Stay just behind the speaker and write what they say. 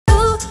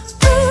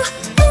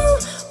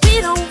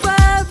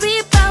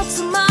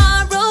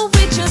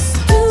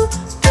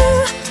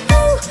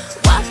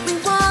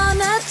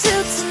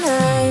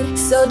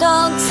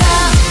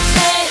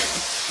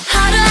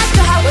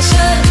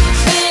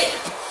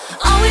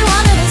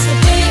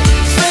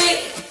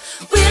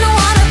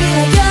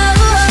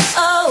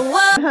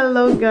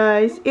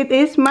Guys, it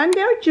is Monday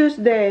or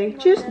Tuesday?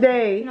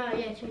 Tuesday. No,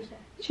 yeah, Tuesday.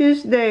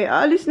 Tuesday.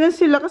 Aalis na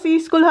sila kasi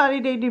school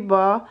holiday,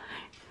 diba?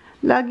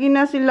 Lagi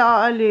na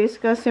sila aalis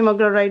kasi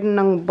magra-ride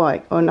ng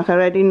bike. O,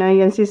 naka-ready na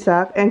yan si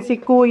Zach. And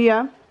si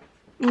Kuya.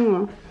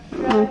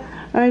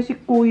 Ay, si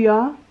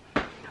Kuya.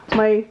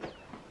 May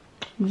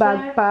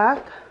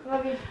backpack.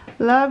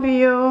 Love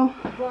you.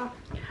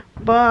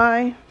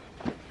 Bye.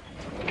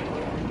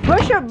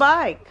 Where's your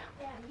bike?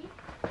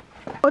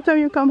 What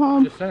time you come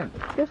home? Just then.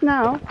 Just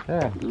now?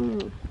 Yeah.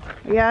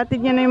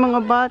 Iatid niya na yung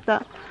mga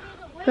bata.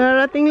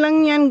 Karating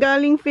lang yan,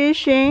 galing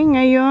fishing.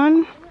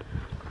 Ngayon,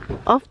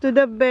 off to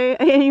the bay.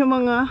 Ayan yung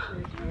mga...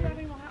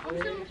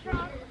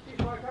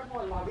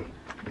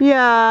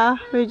 Yeah,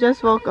 we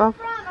just woke up.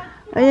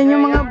 Ayan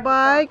yung mga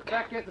bike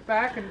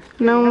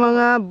ng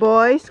mga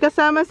boys.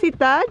 Kasama si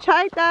Taj.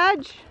 Hi,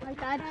 Taj. Hi,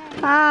 Dad.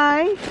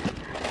 Hi.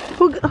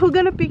 Who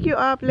gonna pick you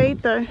up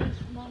later?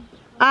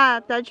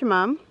 Ah, Taj,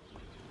 Mom.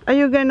 Are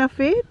you gonna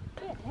fit?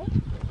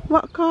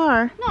 What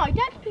car? No,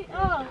 Dad's pick.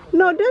 Oh.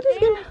 No, Dad is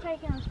gonna...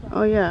 Taking us back.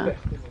 Oh, yeah.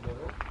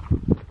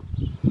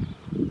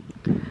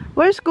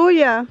 Where's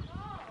Kuya?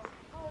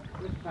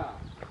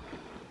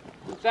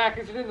 Zach,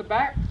 is it in the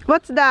back?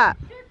 What's that?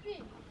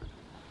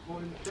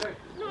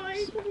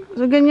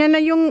 So, ganyan na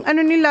yung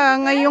ano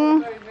nila,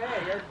 ngayong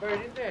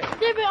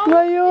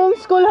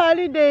school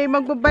holiday,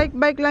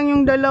 magbabike-bike lang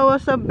yung dalawa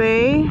sa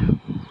bay.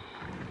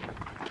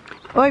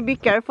 Oy, be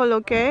careful,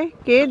 okay?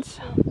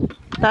 Kids?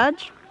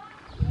 Touch?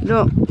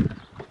 No.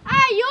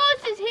 Ah,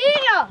 yours is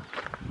here!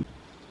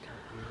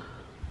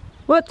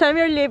 What time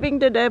you're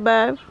leaving today,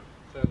 babe?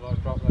 So,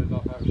 like, drop those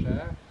off, have a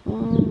share.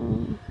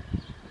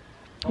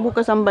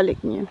 Bukas ang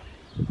balik niya.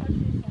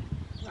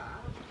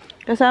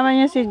 Kasama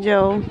niya si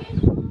Joe.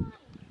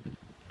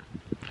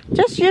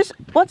 Just use,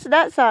 what's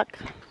that, Zach?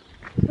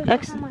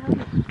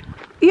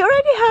 You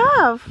already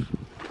have.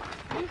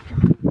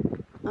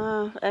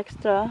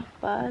 Extra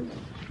pads.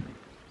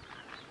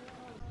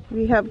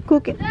 We have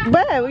cooking.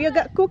 Where you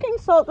got cooking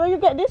salt? Where you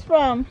get this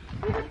from?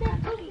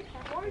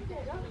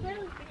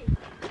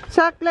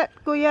 Zach, let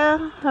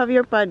Kuya have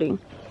your padding.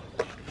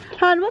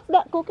 Han, what's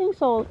that cooking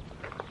salt?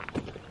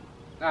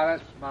 No,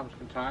 that's Mum's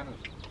containers.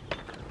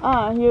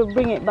 Ah, you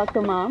bring it back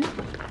to Mom.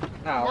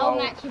 No, No,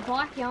 that's your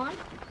bike, Jan.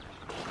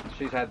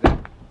 she's had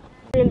them.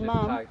 Real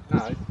Mom.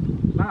 No,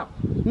 Mum.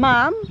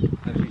 Mom?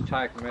 And she's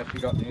taken them out, she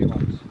got new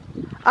ones.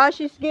 Ah,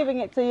 she's giving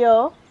it to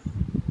you.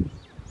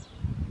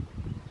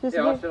 She's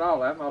Yeah, I giv- said,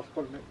 I'll have them.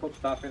 I'll put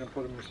stuff in and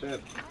put them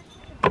instead.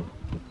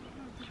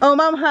 Oh,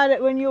 Mom had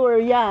it when you were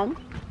young.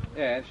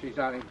 Yeah, and she's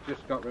only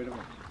just got rid of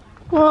them.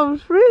 Oh,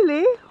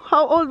 really?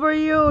 How old were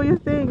you, you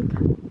think?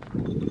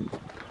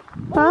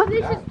 Huh?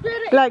 This is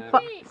 30. Like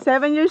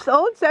 7 years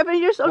old? 7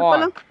 years old pa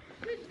Why? lang.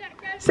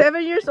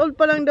 7 years old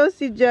pa lang daw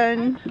si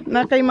Jan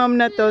na kay Mom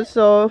na to.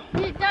 So,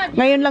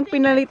 ngayon lang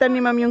pinalitan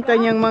ni Mom yung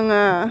kanyang mga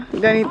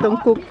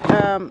ganitong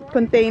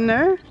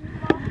container.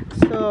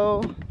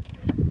 So,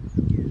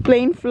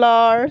 plain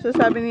flour. So,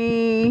 sabi ni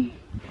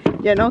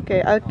Jan,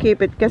 okay, I'll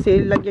keep it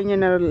kasi lagyan niya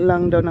na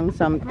lang daw ng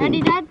something.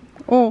 Ready, Dad?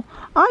 Oh,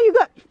 you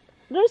got,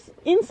 there's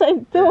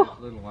inside too. There's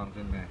little ones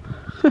in there.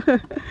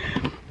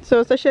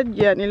 So, sa shed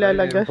yan,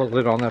 ilalagay. Put the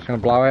lid on, that's going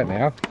to blow out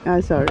now.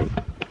 Ah, sorry.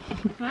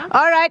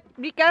 Alright,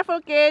 be careful,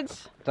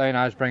 kids.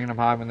 Dino's bringing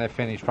them home when they're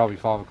finished, probably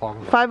 5 o'clock.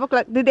 5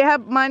 o'clock. Did they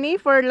have money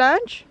for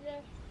lunch?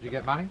 Did you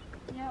get money?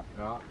 Yep.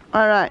 Right.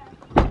 Alright.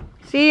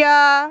 See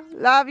ya.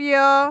 Love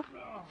you.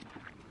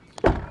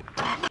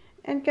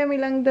 And kami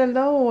lang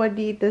dalawa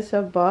dito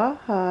sa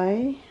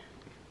bahay.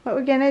 What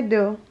we gonna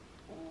do?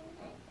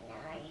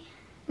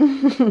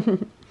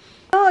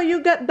 Oh, you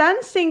got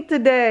dancing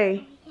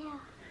today. Yeah.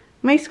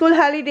 May school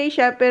holiday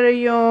siya, pero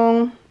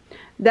yung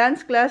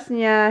dance class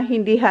niya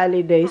hindi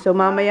holiday. So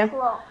mamaya,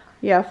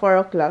 yeah,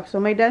 4 o'clock.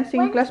 So may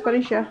dancing class pa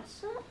rin siya.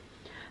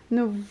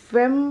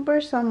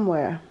 November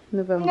somewhere.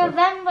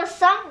 November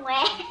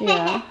somewhere.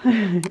 Yeah.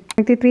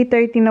 Nagti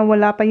 3:30 na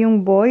wala pa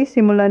yung boys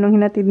simula nung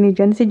hinatid ni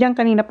Jan. Si Jan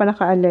kanina pa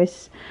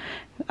nakaalis.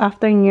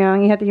 After niya,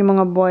 ihatid yung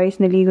mga boys,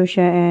 naligo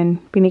siya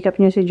and pinick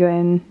up niya si Joe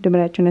and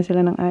dumiretso na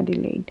sila ng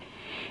Adelaide.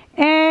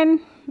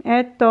 And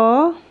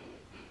eto,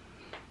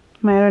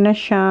 mayroon na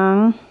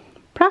siyang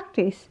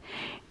practice.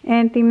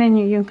 And tingnan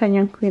niyo yung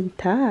kanyang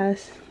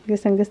kwintas.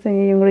 Gustong-gusto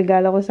niya yung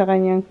regalo ko sa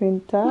kanyang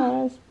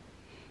kwintas.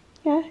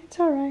 Yeah, it's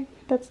alright.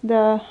 That's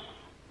the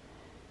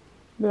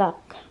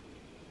black.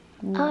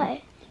 Oh.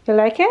 You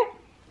like it?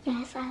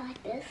 Yes, I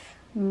like this.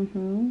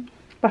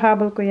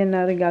 Pahabol ko yan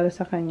na regalo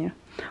sa kanya.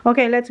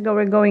 Okay, let's go.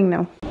 We're going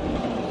now.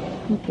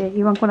 Okay,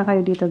 iwan ko na kayo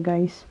dito,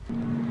 guys.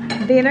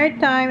 Dinner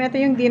time. Ito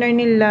yung dinner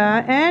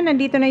nila. And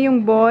nandito na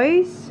yung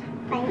boys.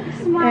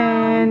 Thanks, Mom.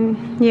 And,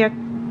 yeah.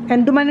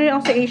 And duman na rin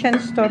ako sa Asian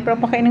store.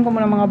 Pero pakainin ko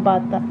muna mga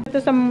bata.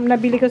 Ito sa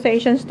nabili ko sa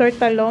Asian store,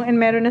 talong. And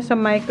meron na sa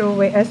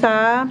microwave.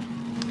 Sa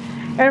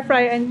air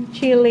fryer and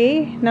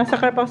chili.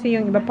 Nasa car pa kasi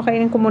yung iba.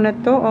 Pakainin ko muna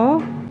to.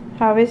 Oh.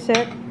 How is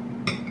it?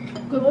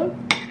 Good.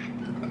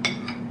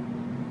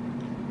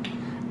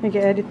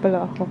 Nag-edit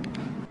pala ako.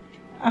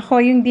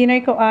 Ako, yung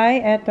dinner ko ay,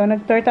 eto,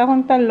 nagtorta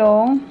akong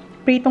talong,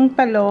 pritong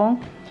talong,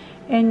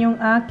 And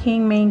yung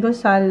aking mango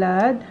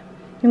salad.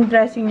 Yung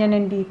dressing niya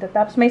nandito.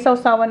 Tapos may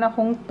sausawan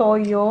akong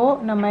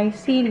toyo na may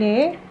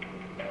sili.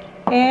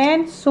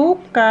 And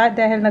suka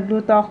dahil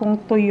nagluto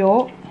akong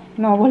tuyo.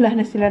 Nawala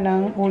na sila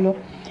ng ulo.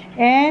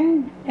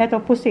 And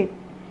eto pusit.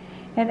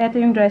 And eto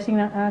yung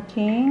dressing ng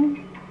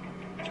aking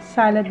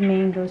salad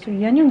mango. So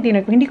yan yung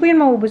dinner ko. Hindi ko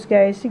yan maubos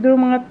guys. Siguro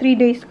mga 3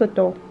 days ko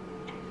to.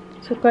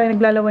 So kaya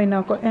naglalaway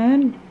na ako.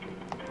 And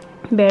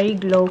very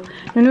glow.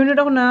 Nanonood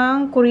ako ng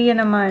Korea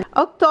naman.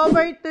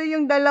 October 2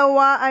 yung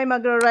dalawa ay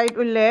magra-ride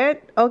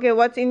ulit. Okay,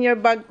 what's in your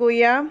bag,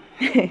 kuya?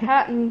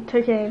 Hat and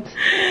tickets.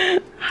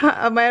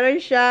 Mayroon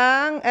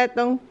siyang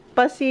etong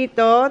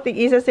pasito.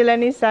 Tig-isa sila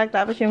ni Zach.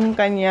 Tapos yung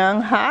kanyang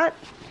hat.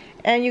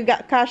 And you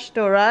got cash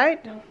too,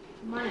 right?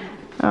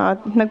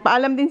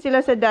 Nagpaalam din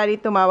sila sa daddy.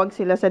 Tumawag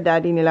sila sa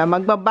daddy nila.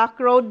 Magba-back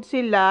road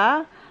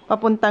sila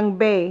papuntang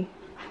bay.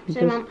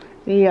 Mom.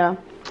 Yeah.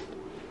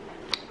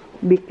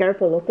 Be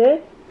careful,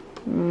 okay?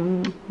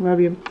 Love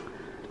you.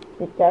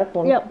 Be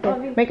careful. Yep, Okay.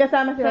 love you. May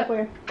kasama sila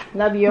kuya.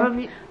 Love you. Love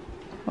you.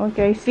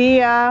 Okay, see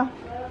ya.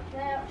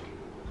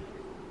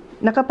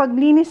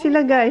 Nakapaglinis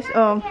sila guys.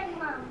 Oh.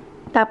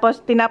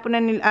 Tapos tinapon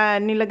na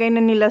nilagay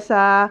na nila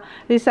sa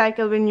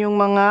recycle bin yung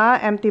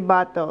mga empty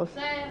bottles.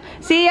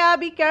 See ya.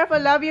 Be careful.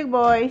 Love you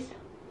boys.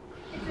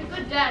 It's a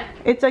good day.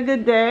 It's a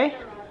good day.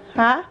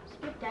 Ha?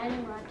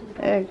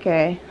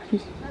 Okay.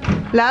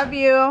 Love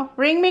you.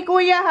 Ring me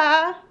kuya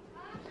ha.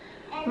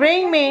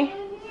 Ring me.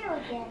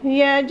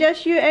 Yeah,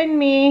 just you and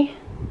me.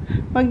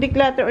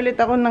 Mag-declutter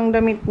ulit ako ng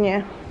damit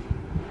niya.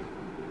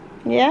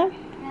 Yeah?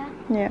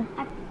 Yeah.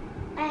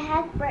 I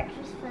had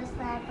breakfast first,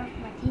 then I brushed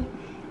my teeth,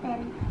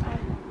 then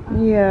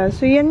Yeah.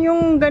 So, yan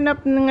yung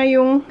ganap na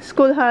ngayong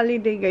school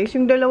holiday, guys.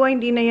 Yung dalawa,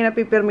 hindi na yan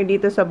napipirmi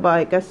dito sa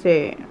bahay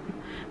kasi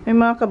may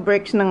mga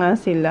ka-breaks na nga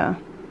sila.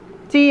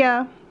 See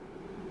ya!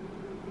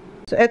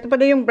 So, eto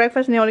pala yung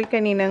breakfast ni Oli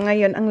kanina.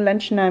 Ngayon, ang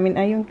lunch namin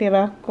ay yung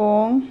tira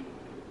kong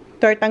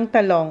tortang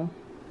talong.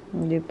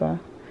 Hindi pa.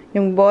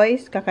 Yung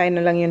boys, kakain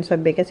na lang yun sa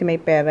bay kasi may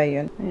pera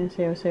yun. Ayan,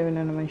 sayo-sayo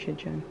na naman siya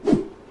dyan.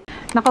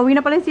 Nakauwi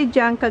na pala si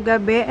Jan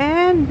kagabi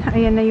and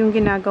ayan na yung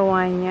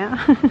ginagawa niya.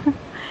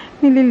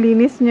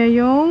 Nililinis niya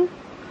yung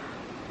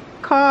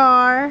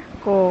car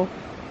ko.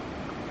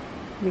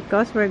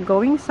 Because we're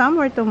going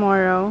somewhere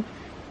tomorrow.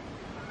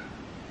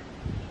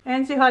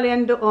 And si Holly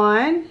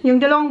doon. Yung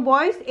dalawang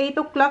boys, 8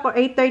 o'clock or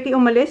 8:30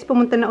 umalis.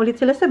 Pumunta na ulit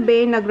sila sa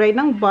bay. Nag-ride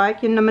ng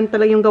bike. Yun naman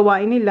talaga yung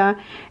gawain nila.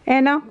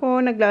 And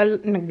ako,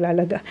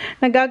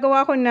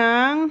 nagagawa ko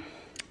ng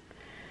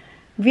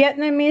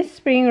Vietnamese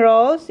spring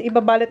rolls.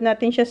 Ibabalot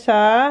natin siya sa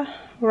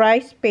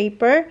rice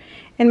paper.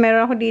 And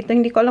meron ako dito.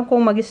 Hindi ko alam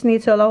kung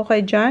mag-schnitzel ako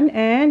kay John.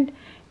 And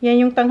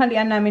yan yung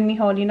tanghalian namin ni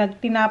Holly.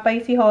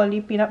 Nagtinapay si Holly,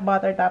 peanut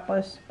butter,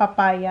 tapos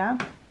papaya.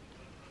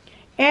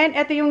 And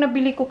ito yung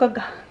nabili ko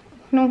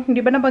nung,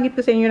 di ba nabanggit ko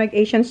sa inyo,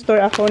 nag-Asian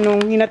store ako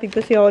nung hinatid ko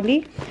si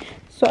Holly.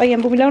 So,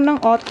 ayan, bumili ako ng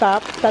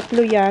otap. 3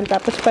 yan.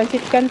 Tapos, pancit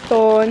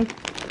canton.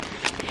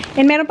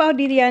 And meron pa ako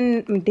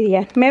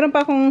meron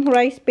pa akong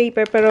rice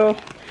paper, pero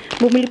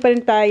bumili pa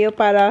rin tayo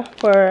para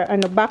for,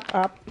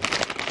 backup.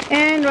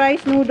 And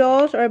rice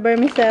noodles or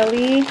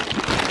vermicelli.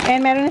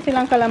 And meron na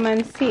silang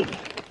kalamansi.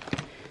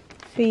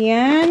 So,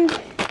 yan.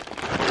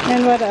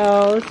 And what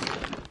else?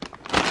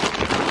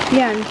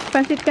 Yan.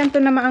 Pancit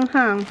canton na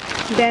maanghang.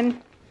 Then,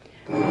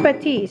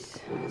 patis.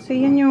 So,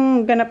 yan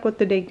yung ganap ko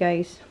today,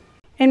 guys.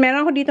 And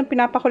meron ako dito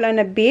pinapakulang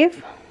na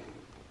beef.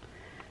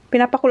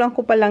 Pinapakulang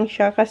ko pa lang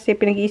siya kasi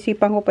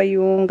pinag-iisipan ko pa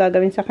yung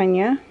gagawin sa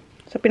kanya.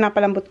 So,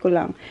 pinapalambot ko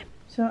lang.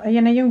 So,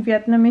 ayan na yung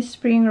Vietnamese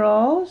spring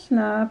rolls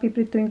na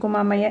piprituin ko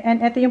mamaya.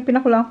 And ito yung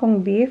pinakulang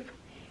kong beef.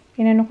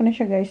 Inano ko na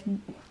siya, guys.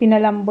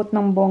 Pinalambot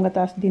ng bongga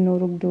tapos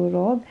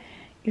dinurog-durog.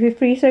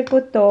 I-freezer ko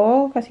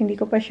to kasi hindi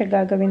ko pa siya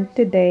gagawin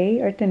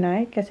today or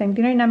tonight. Kasi ang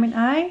dinner namin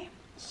ay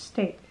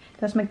steak.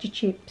 Tapos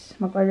mag-chips.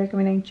 Mag-order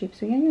kami ng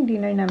chips. So, yan yung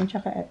dinner namin.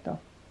 Tsaka ito.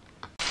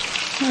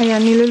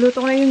 Ayan,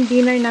 niluluto ko na yung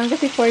dinner namin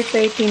kasi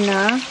 4:30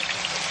 na.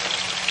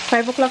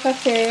 5 o'clock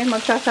kasi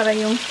magsasara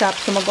yung shop.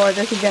 So,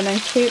 mag-order si Jan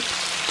ng chips.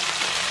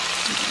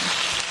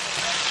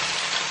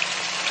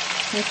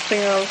 Yung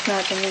spring rolls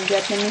natin. Yung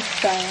Vietnamese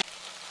style.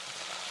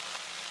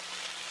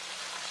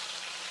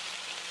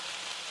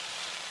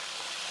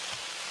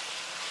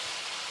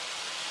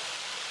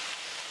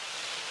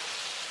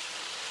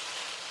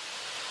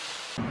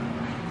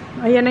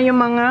 Ayan na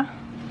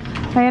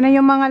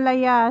yung mga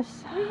layas.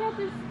 we have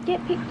to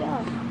get picked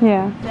up.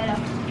 Yeah.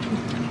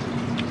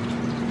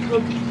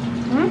 Good.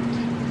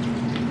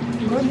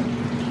 Good.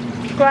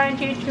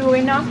 Crunchy,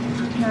 chewy na.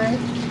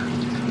 Nice.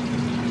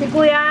 Si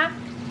Kuya,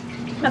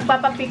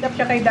 nagpapapick up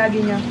siya kay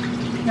daddy niya.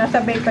 Nasa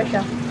bay pa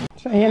siya.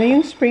 So, ayan na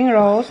yung spring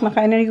rolls.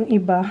 Nakain na yung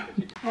iba.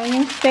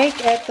 Ayan yung steak.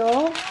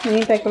 Eto.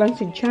 Hinihintay ko lang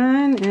si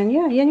John. And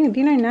yeah, yan yung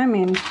dinner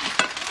namin.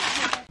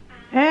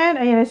 And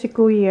ayan na si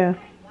Kuya.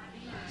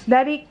 Is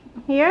daddy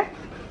here?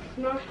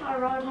 No, I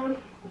ride home.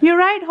 You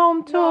ride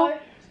home too? No.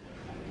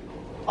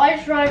 I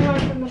just ride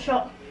home from the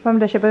shop. From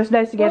the shop. So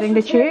that's getting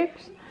the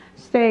chips,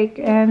 steak,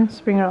 and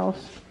spring rolls.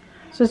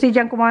 So si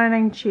Jan kumana na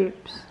yung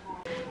chips.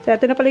 So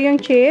ito na pala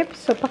yung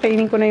chips. So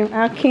pakainin ko na yung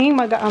aking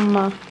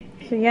mag-aama.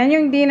 So, yan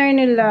yung dinner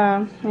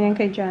nila. Ayan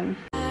kay John.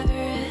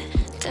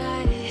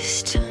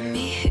 Tell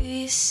me who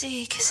you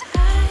see, 'cause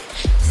I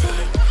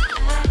think